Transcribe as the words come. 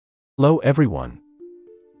Hello everyone.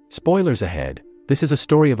 Spoilers ahead, this is a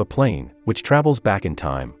story of a plane which travels back in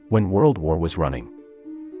time when World War was running.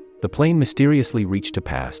 The plane mysteriously reached a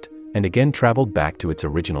past and again traveled back to its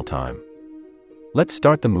original time. Let's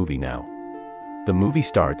start the movie now. The movie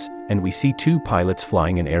starts and we see two pilots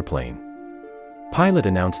flying an airplane. Pilot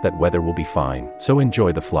announced that weather will be fine, so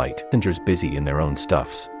enjoy the flight. Passengers busy in their own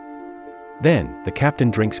stuffs. Then, the captain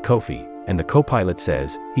drinks coffee, and the co-pilot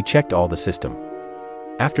says he checked all the system.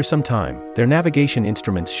 After some time, their navigation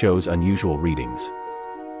instruments shows unusual readings.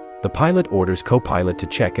 The pilot orders co-pilot to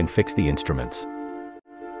check and fix the instruments.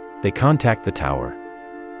 They contact the tower.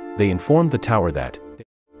 They inform the tower that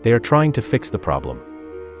they are trying to fix the problem.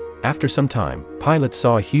 After some time, pilot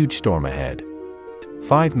saw a huge storm ahead.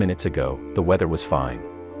 5 minutes ago, the weather was fine.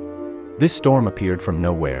 This storm appeared from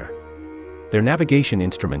nowhere. Their navigation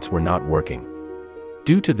instruments were not working.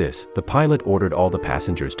 Due to this, the pilot ordered all the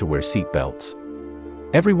passengers to wear seat belts.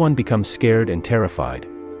 Everyone becomes scared and terrified.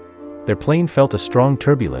 Their plane felt a strong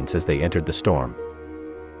turbulence as they entered the storm.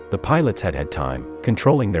 The pilots had time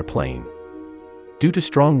controlling their plane. Due to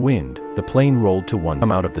strong wind, the plane rolled to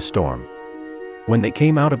come out of the storm. When they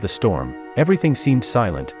came out of the storm, everything seemed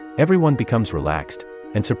silent, everyone becomes relaxed,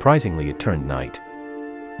 and surprisingly it turned night.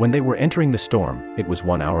 When they were entering the storm, it was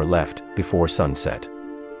 1 hour left before sunset.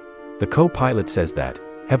 The co-pilot says that,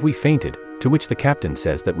 "Have we fainted?" To which the captain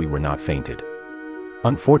says that we were not fainted.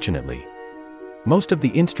 Unfortunately, most of the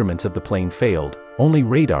instruments of the plane failed, only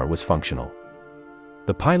radar was functional.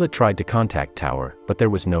 The pilot tried to contact tower, but there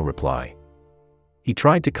was no reply. He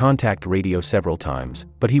tried to contact radio several times,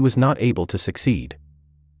 but he was not able to succeed.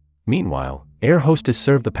 Meanwhile, air hostess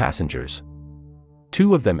served the passengers.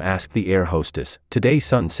 Two of them asked the air hostess, "Today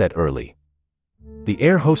sun set early." The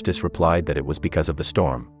air hostess replied that it was because of the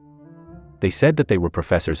storm. They said that they were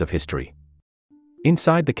professors of history.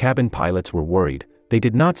 Inside the cabin, pilots were worried. They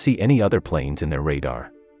did not see any other planes in their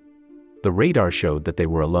radar. The radar showed that they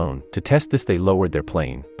were alone. To test this, they lowered their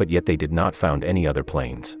plane, but yet they did not found any other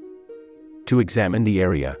planes. To examine the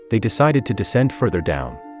area, they decided to descend further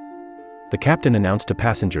down. The captain announced to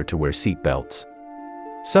passenger to wear seat belts.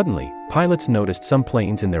 Suddenly, pilots noticed some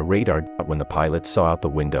planes in their radar. When the pilots saw out the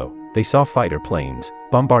window, they saw fighter planes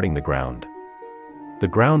bombarding the ground. The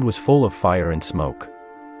ground was full of fire and smoke.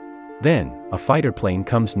 Then, a fighter plane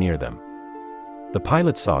comes near them. The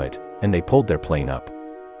pilots saw it, and they pulled their plane up.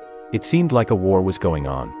 It seemed like a war was going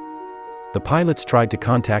on. The pilots tried to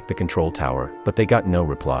contact the control tower, but they got no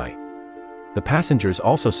reply. The passengers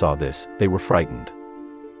also saw this. They were frightened.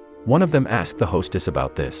 One of them asked the hostess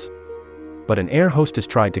about this. But an air hostess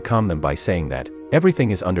tried to calm them by saying that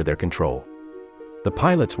everything is under their control. The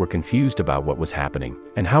pilots were confused about what was happening,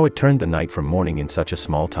 and how it turned the night from morning in such a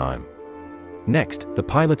small time. Next, the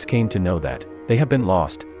pilots came to know that they have been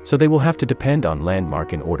lost, so they will have to depend on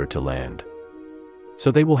landmark in order to land. So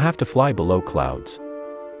they will have to fly below clouds.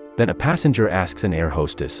 Then a passenger asks an air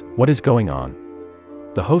hostess, "What is going on?"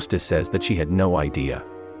 The hostess says that she had no idea.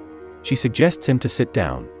 She suggests him to sit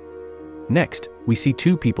down. Next, we see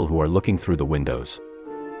two people who are looking through the windows.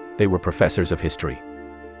 They were professors of history.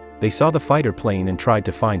 They saw the fighter plane and tried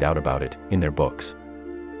to find out about it in their books.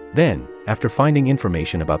 Then, after finding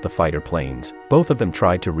information about the fighter planes, both of them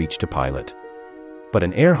tried to reach to pilot. But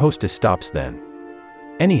an air hostess stops them.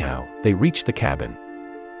 Anyhow, they reached the cabin.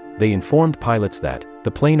 They informed pilots that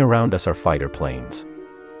the plane around us are fighter planes.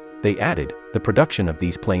 They added, the production of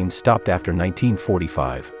these planes stopped after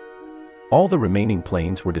 1945. All the remaining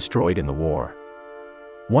planes were destroyed in the war.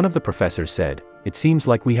 One of the professors said, "It seems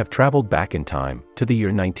like we have traveled back in time, to the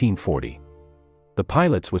year 1940. The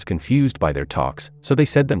pilots was confused by their talks, so they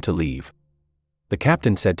said them to leave. The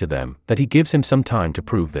captain said to them that he gives him some time to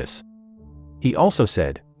prove this. He also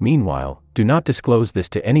said, "Meanwhile, do not disclose this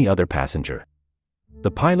to any other passenger."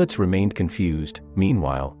 The pilots remained confused.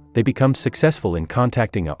 Meanwhile, they become successful in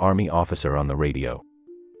contacting an army officer on the radio.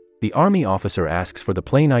 The army officer asks for the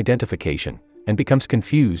plane identification, and becomes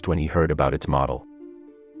confused when he heard about its model.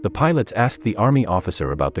 The pilots asked the army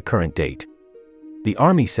officer about the current date. The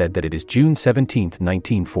army said that it is June 17,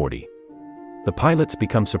 1940. The pilots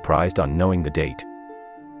become surprised on knowing the date.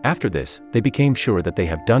 After this, they became sure that they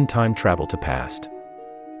have done time travel to past.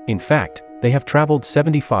 In fact, they have traveled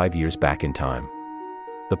 75 years back in time.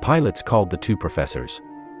 The pilots called the two professors.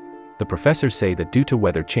 The professors say that due to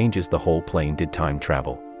weather changes the whole plane did time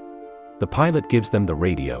travel. The pilot gives them the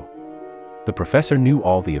radio. The professor knew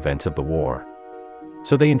all the events of the war.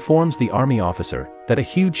 So they informs the army officer that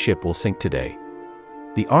a huge ship will sink today.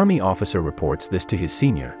 The army officer reports this to his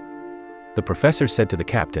senior. The professor said to the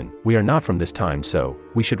captain, "We are not from this time, so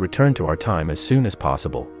we should return to our time as soon as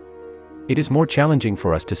possible." It is more challenging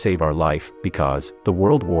for us to save our life because the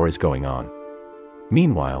world war is going on.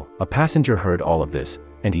 Meanwhile, a passenger heard all of this,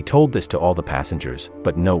 and he told this to all the passengers,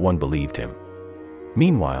 but no one believed him.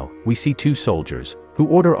 Meanwhile, we see two soldiers, who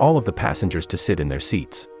order all of the passengers to sit in their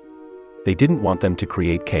seats. They didn't want them to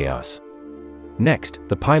create chaos. Next,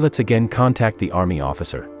 the pilots again contact the army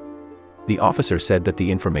officer. The officer said that the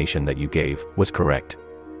information that you gave was correct.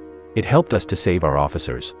 It helped us to save our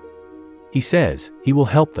officers. He says he will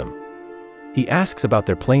help them. He asks about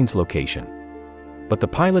their plane's location. But the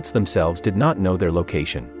pilots themselves did not know their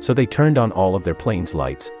location, so they turned on all of their plane's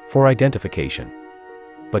lights for identification.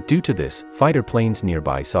 But due to this, fighter planes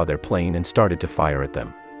nearby saw their plane and started to fire at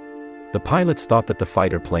them. The pilots thought that the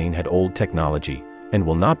fighter plane had old technology and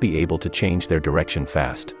will not be able to change their direction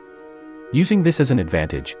fast. Using this as an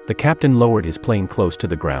advantage, the captain lowered his plane close to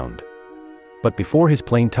the ground. But before his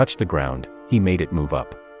plane touched the ground, he made it move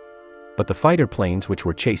up. But the fighter planes which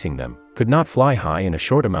were chasing them could not fly high in a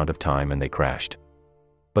short amount of time and they crashed.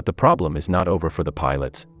 But the problem is not over for the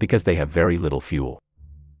pilots because they have very little fuel.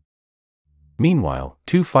 Meanwhile,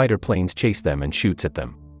 two fighter planes chase them and shoots at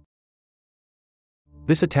them.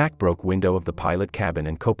 This attack broke window of the pilot cabin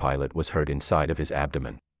and co-pilot was hurt inside of his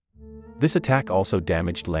abdomen. This attack also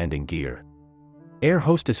damaged landing gear. Air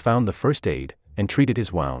hostess found the first aid and treated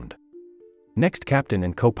his wound. Next, captain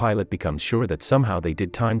and co-pilot become sure that somehow they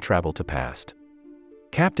did time travel to past.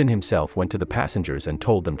 Captain himself went to the passengers and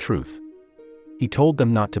told them truth. He told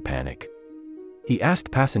them not to panic. He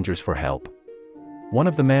asked passengers for help. One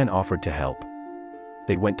of the men offered to help.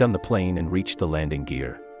 They went down the plane and reached the landing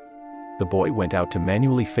gear. The boy went out to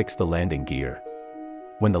manually fix the landing gear.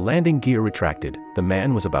 When the landing gear retracted, the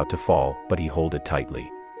man was about to fall, but he held it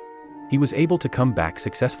tightly. He was able to come back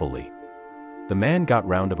successfully. The man got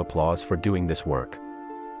round of applause for doing this work.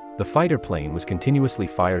 The fighter plane was continuously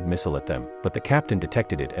fired missile at them, but the captain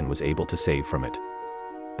detected it and was able to save from it.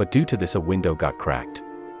 But due to this, a window got cracked.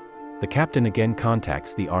 The captain again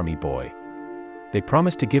contacts the army boy. They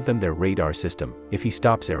promise to give them their radar system if he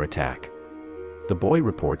stops air attack. The boy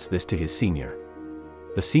reports this to his senior.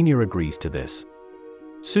 The senior agrees to this.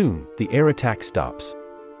 Soon, the air attack stops.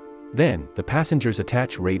 Then, the passengers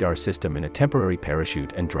attach radar system in a temporary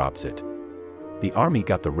parachute and drops it. The army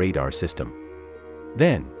got the radar system.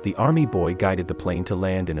 Then, the army boy guided the plane to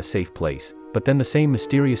land in a safe place, but then the same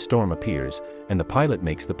mysterious storm appears, and the pilot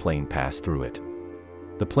makes the plane pass through it.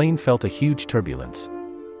 The plane felt a huge turbulence.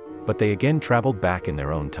 But they again traveled back in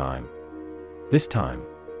their own time. This time,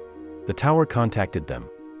 the tower contacted them.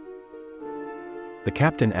 The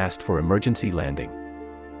captain asked for emergency landing.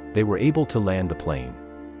 They were able to land the plane.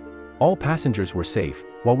 All passengers were safe,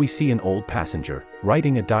 while we see an old passenger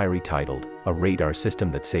writing a diary titled, "A Radar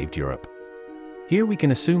System That Saved Europe." Here we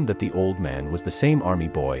can assume that the old man was the same army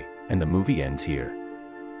boy, and the movie ends here.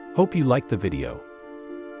 Hope you liked the video.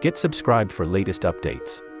 Get subscribed for latest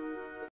updates.